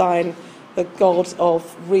Cheper sign, the god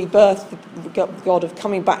of rebirth, the god of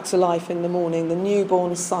coming back to life in the morning, the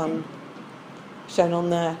newborn sun shown on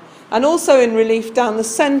there. And also in relief down the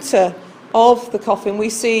centre of the coffin we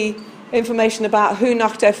see information about who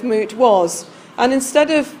Nachtef Mut was. And instead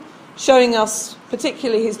of showing us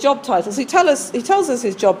particularly his job titles, he tells us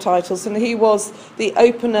his job titles, and he was the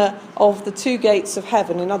opener of the two gates of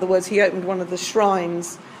heaven. In other words, he opened one of the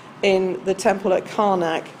shrines in the temple at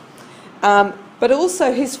Karnak. But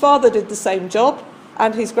also his father did the same job,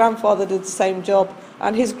 and his grandfather did the same job,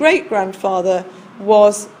 and his great-grandfather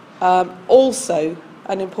was also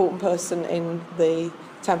an important person in the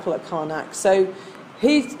temple at Karnak. So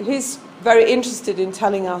he's very interested in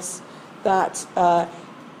telling us that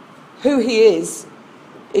who he is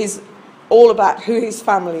all about who his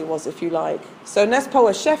family was, if you like. So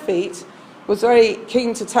Nespoa Sheffield was very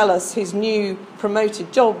keen to tell us his new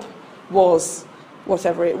promoted job was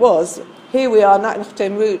whatever it was. Here we are,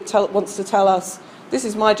 Nakhtemu wants to tell us, this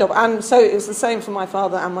is my job. And so it was the same for my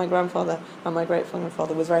father and my grandfather, and my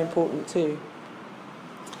great-grandfather was very important too.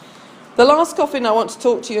 The last coffin I want to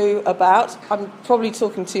talk to you about, I'm probably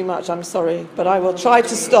talking too much, I'm sorry, but I will try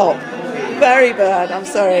to stop. Very bad, I'm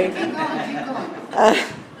sorry.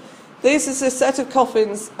 This is a set of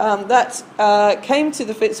coffins that came to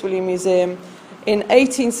the Fitzwilliam Museum in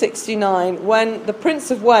 1869 when the Prince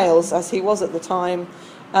of Wales, as he was at the time,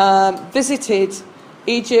 visited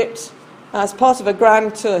Egypt as part of a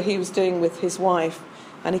grand tour he was doing with his wife.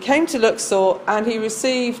 And he came to Luxor and he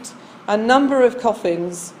received a number of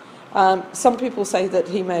coffins. Some people say that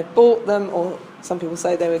he may have bought them, or some people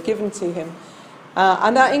say they were given to him.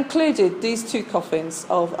 And that included these two coffins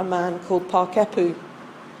of a man called Parkepu.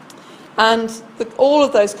 And all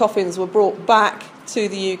of those coffins were brought back to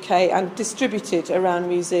the UK and distributed around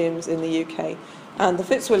museums in the UK. And the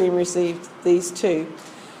Fitzwilliam received these two.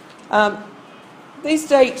 These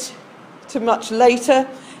date to much later.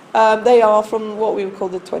 They are from what we would call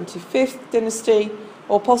the 25th dynasty,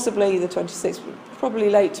 or possibly the 26th, probably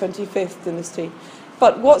late 25th dynasty.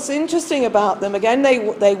 But what's interesting about them, again,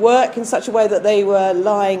 they work in such a way that they were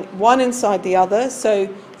lying one inside the other. So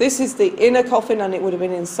this is the inner coffin, and it would have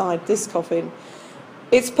been inside this coffin.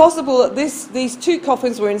 It's possible that these two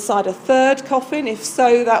coffins were inside a third coffin. If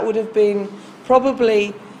so, that would have been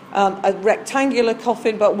probably a rectangular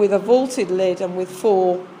coffin, but with a vaulted lid and with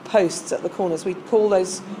 4 posts at the corners. We call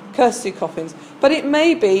those cursu coffins. But it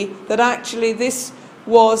may be that actually this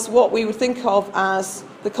was what we would think of as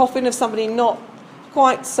the coffin of somebody not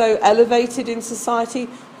quite so elevated in society,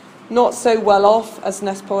 not so well off as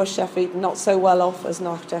Nespoa Sheffield, not so well off as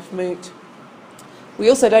Nakhtemu. We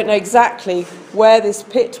also don't know exactly where this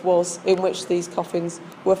pit was in which these coffins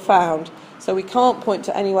were found. So we can't point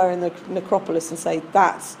to anywhere in the necropolis and say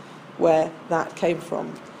that's where that came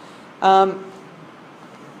from.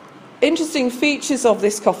 Interesting features of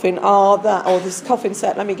this coffin are that, or this coffin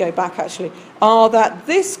set, let me go back actually, are that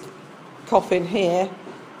this coffin here,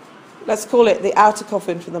 let's call it the outer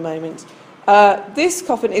coffin for the moment, this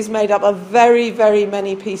coffin is made up of very, very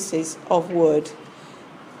many pieces of wood.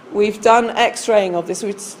 We've done x-raying of this.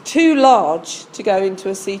 It's too large to go into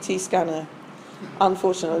a CT scanner,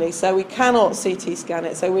 unfortunately, so we cannot CT scan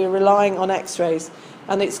it, so we're relying on x-rays,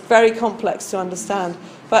 and it's very complex to understand.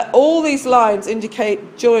 But all these lines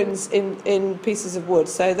indicate joints in pieces of wood.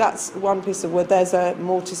 So that's one piece of wood. There's a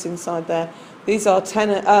mortise inside there. These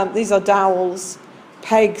are dowels,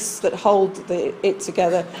 pegs that hold it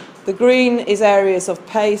together. The green is areas of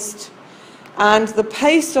paste. And the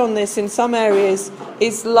paste on this in some areas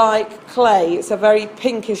is like clay. It's a very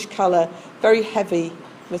pinkish colour, very heavy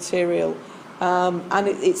material. And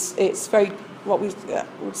it's very, what we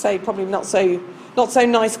would say, probably not so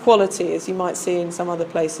nice quality as you might see in some other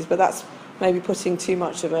places, but that's maybe putting too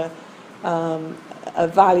much of a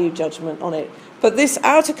value judgment on it. But this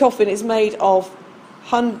outer coffin is made of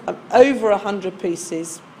over 100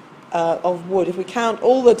 pieces of wood. If we count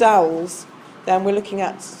all the dowels, then we're looking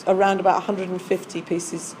at around about 150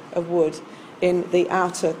 pieces of wood in the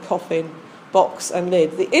outer coffin box and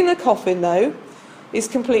lid. The inner coffin, though, is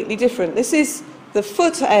completely different. This is the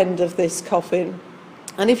foot end of this coffin,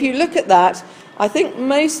 and if you look at that, I think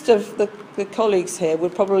most of the colleagues here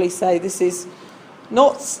would probably say this is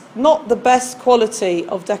not the best quality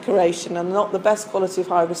of decoration and not the best quality of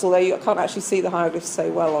hieroglyphs, although you can't actually see the hieroglyphs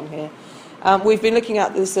so well on here. We've been looking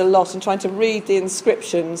at this a lot and trying to read the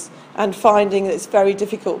inscriptions and finding that it's very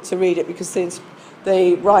difficult to read it because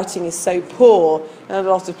the writing is so poor in a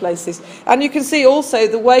lot of places. And you can see also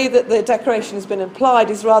the way that the decoration has been applied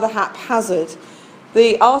is rather haphazard.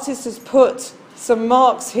 The artist has put some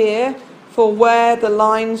marks here for where the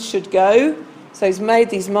lines should go. So he's made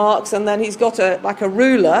these marks, and then he's got like a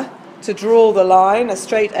ruler to draw the line, a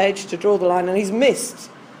straight edge to draw the line, and he's missed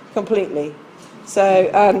completely. So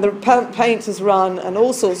the paint has run and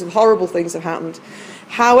all sorts of horrible things have happened.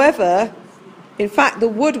 However, in fact, the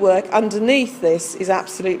woodwork underneath this is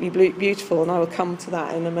absolutely beautiful, and I will come to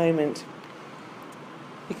that in a moment.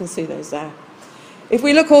 You can see those there. If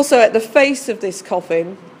we look also at the face of this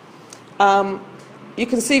coffin, you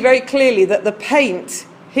can see very clearly that the paint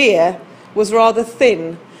here was rather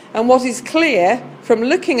thin. And what is clear from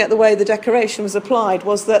looking at the way the decoration was applied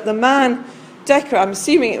was that the man, I'm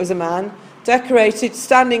assuming it was a man, decorated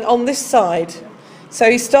standing on this side. So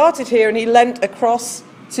he started here and he leant across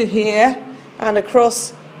to here and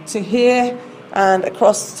across to here and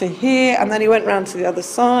across to here, and then he went round to the other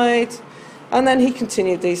side and then he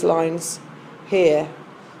continued these lines here.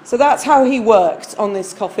 So that's how he worked on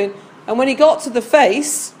this coffin. And when he got to the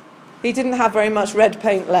face, he didn't have very much red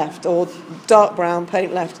paint left or dark brown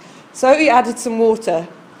paint left. So he added some water,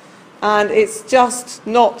 and it's just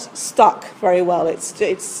not stuck very well.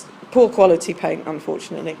 It's poor quality paint,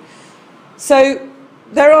 unfortunately. So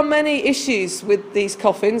there are many issues with these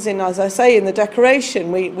coffins, as I say, in the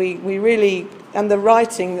decoration. We really, and the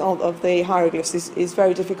writing of the hieroglyphs is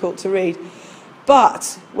very difficult to read.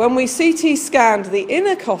 But when we CT scanned the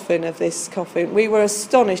inner coffin of this coffin, we were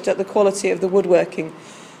astonished at the quality of the woodworking.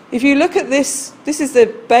 If you look at this, this is the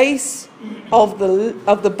base of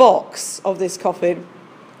the box of this coffin,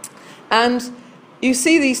 and you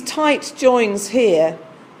see these tight joins here.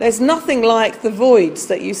 There's nothing like the voids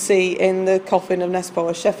that you see in the coffin of Nespo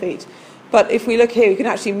or Sheffield. But if we look here, you can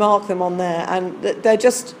actually mark them on there, and they're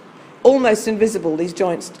just almost invisible, these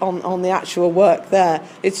joints on the actual work there.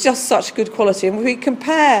 It's just such good quality. And if we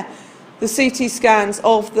compare the CT scans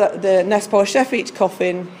of the Nespo or Sheffield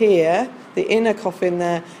coffin here, the inner coffin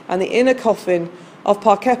there, and the inner coffin of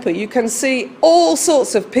Parkepu, you can see all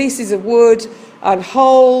sorts of pieces of wood and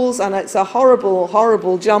holes, and it's a horrible,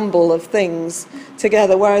 horrible jumble of things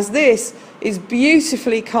together, whereas this is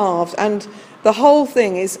beautifully carved, and the whole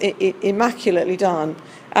thing is immaculately done.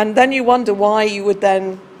 And then you wonder why you would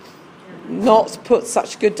then not put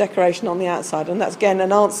such good decoration on the outside, and that's again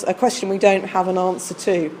a question we don't have an answer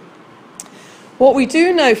to. What we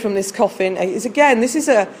do know from this coffin is, again, this is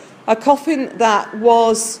a coffin that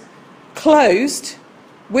was closed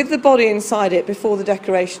with the body inside it before the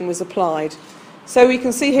decoration was applied. So we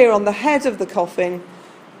can see here on the head of the coffin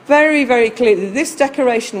very, very clearly this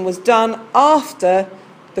decoration was done after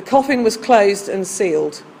the coffin was closed and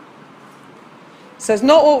sealed. So it's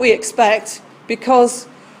not what we expect, because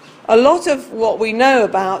a lot of what we know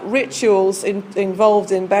about rituals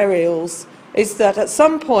involved in burials is that at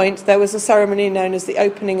some point there was a ceremony known as the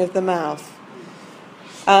opening of the mouth.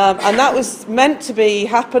 And that was meant to be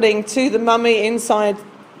happening to the mummy inside,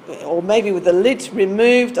 or maybe with the lid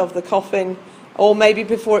removed of the coffin, or maybe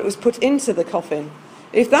before it was put into the coffin.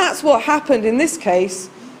 If that's what happened in this case,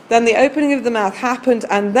 then the opening of the mouth happened,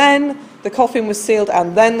 and then the coffin was sealed,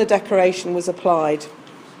 and then the decoration was applied.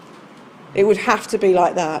 It would have to be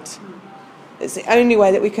like that. It's the only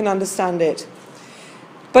way that we can understand it.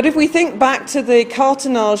 But if we think back to the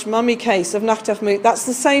cartonnage mummy case of Nachtafmut, that's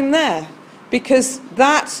the same there, because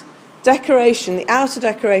that decoration, the outer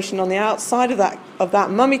decoration on the outside of that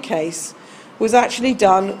mummy case, was actually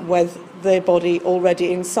done with the body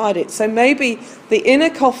already inside it. So maybe the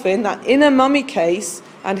inner coffin, that inner mummy case,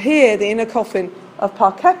 and here the inner coffin of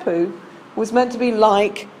Parkepu, was meant to be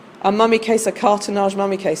like a mummy case, a cartonnage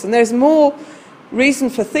mummy case. And there's more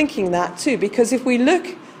reason for thinking that too, because if we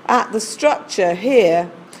look at the structure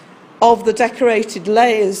here of the decorated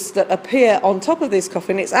layers that appear on top of this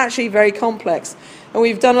coffin, it's actually very complex. And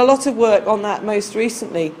we've done a lot of work on that most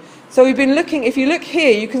recently. So we've been looking, if you look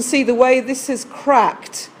here, you can see the way this is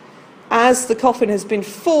cracked as the coffin has been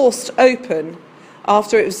forced open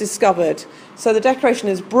after it was discovered. So the decoration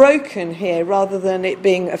is broken here rather than it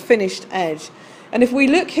being a finished edge. And if we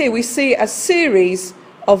look here, we see a series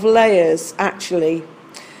of layers actually.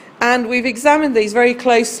 And we've examined these very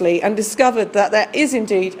closely and discovered that there is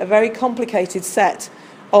indeed a very complicated set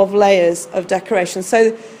of layers of decoration.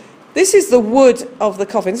 So this is the wood of the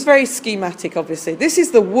coffin. It's very schematic, obviously. This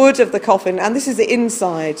is the wood of the coffin, and this is the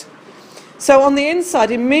inside. So on the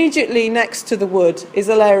inside, immediately next to the wood, is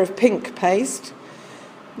a layer of pink paste.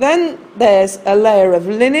 Then there's a layer of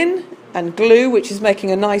linen and glue, which is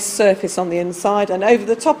making a nice surface on the inside. And over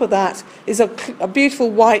the top of that is a beautiful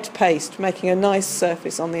white paste, making a nice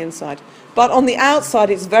surface on the inside. But on the outside,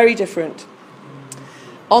 it's very different.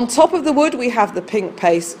 On top of the wood, we have the pink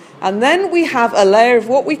paste. And then we have a layer of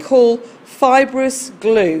what we call fibrous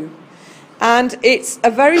glue. And it's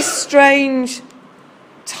a very strange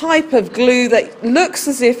type of glue that looks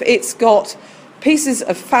as if it's got pieces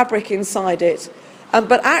of fabric inside it.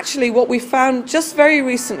 But actually what we found just very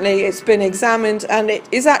recently, it's been examined, and it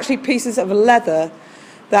is actually pieces of leather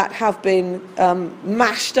that have been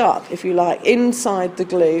mashed up, if you like, inside the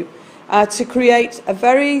glue to create a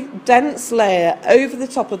very dense layer over the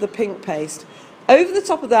top of the pink paste. Over the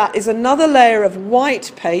top of that is another layer of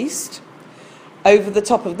white paste. Over the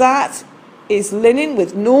top of that is linen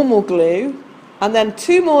with normal glue, and then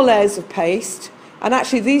two more layers of paste. And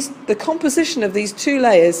actually the composition of these two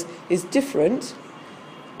layers is different.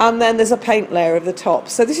 And then there's a paint layer at the top.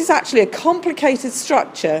 So this is actually a complicated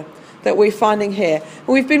structure that we're finding here. And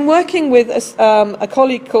we've been working with a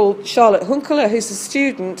colleague called Charlotte Hunkeler, who's a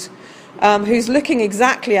student who's looking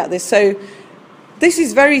exactly at this. So this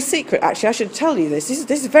is very secret, actually. I should tell you this.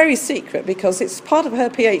 This is very secret because it's part of her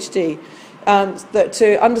PhD, that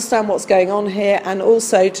to understand what's going on here and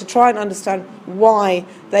also to try and understand why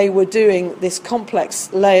they were doing this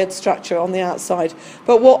complex layered structure on the outside.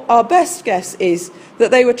 But what our best guess is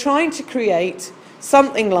that they were trying to create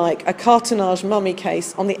something like a cartonnage mummy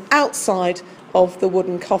case on the outside of the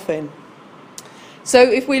wooden coffin. So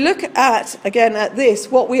if we look at, again, at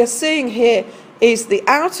this, what we are seeing here is the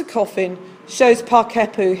outer coffin shows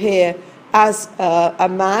Parkepu here as a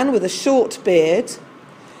man with a short beard,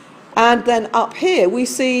 and then up here we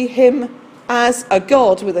see him as a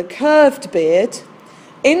god with a curved beard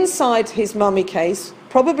inside his mummy case,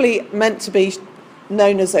 probably meant to be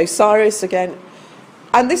known as Osiris again,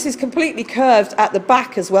 and this is completely curved at the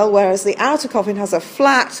back as well, whereas the outer coffin has a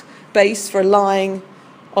flat base for lying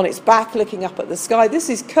on its back looking up at the sky. This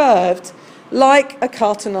is curved like a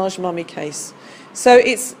cartonnage mummy case. So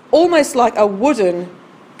it's almost like a wooden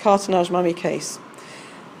cartonnage mummy case.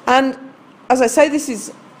 And as I say, this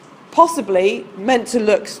is possibly meant to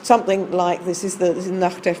look something like this is the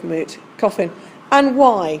Nachtefmut coffin. And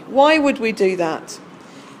why? Why would we do that?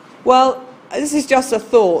 Well, this is just a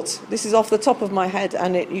thought. This is off the top of my head,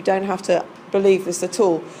 and you don't have to believe this at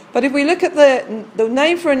all. But if we look at the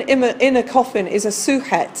name for an inner coffin is a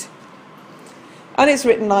suhet. And it's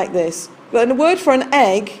written like this. But the word for an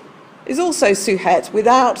egg is also suhet,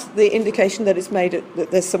 without the indication that it's made,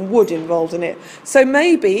 that there's some wood involved in it. So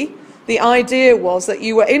maybe the idea was that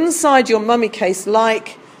you were inside your mummy case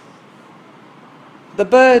like the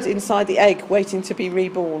bird inside the egg waiting to be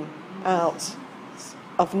reborn out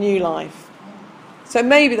of new life. So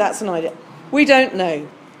maybe that's an idea. We don't know.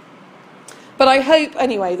 But I hope,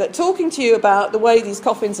 anyway, that talking to you about the way these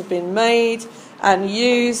coffins have been made and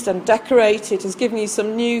used and decorated has given you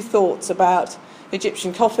some new thoughts about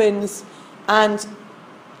Egyptian coffins, and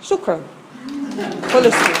shukran for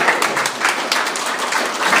listening.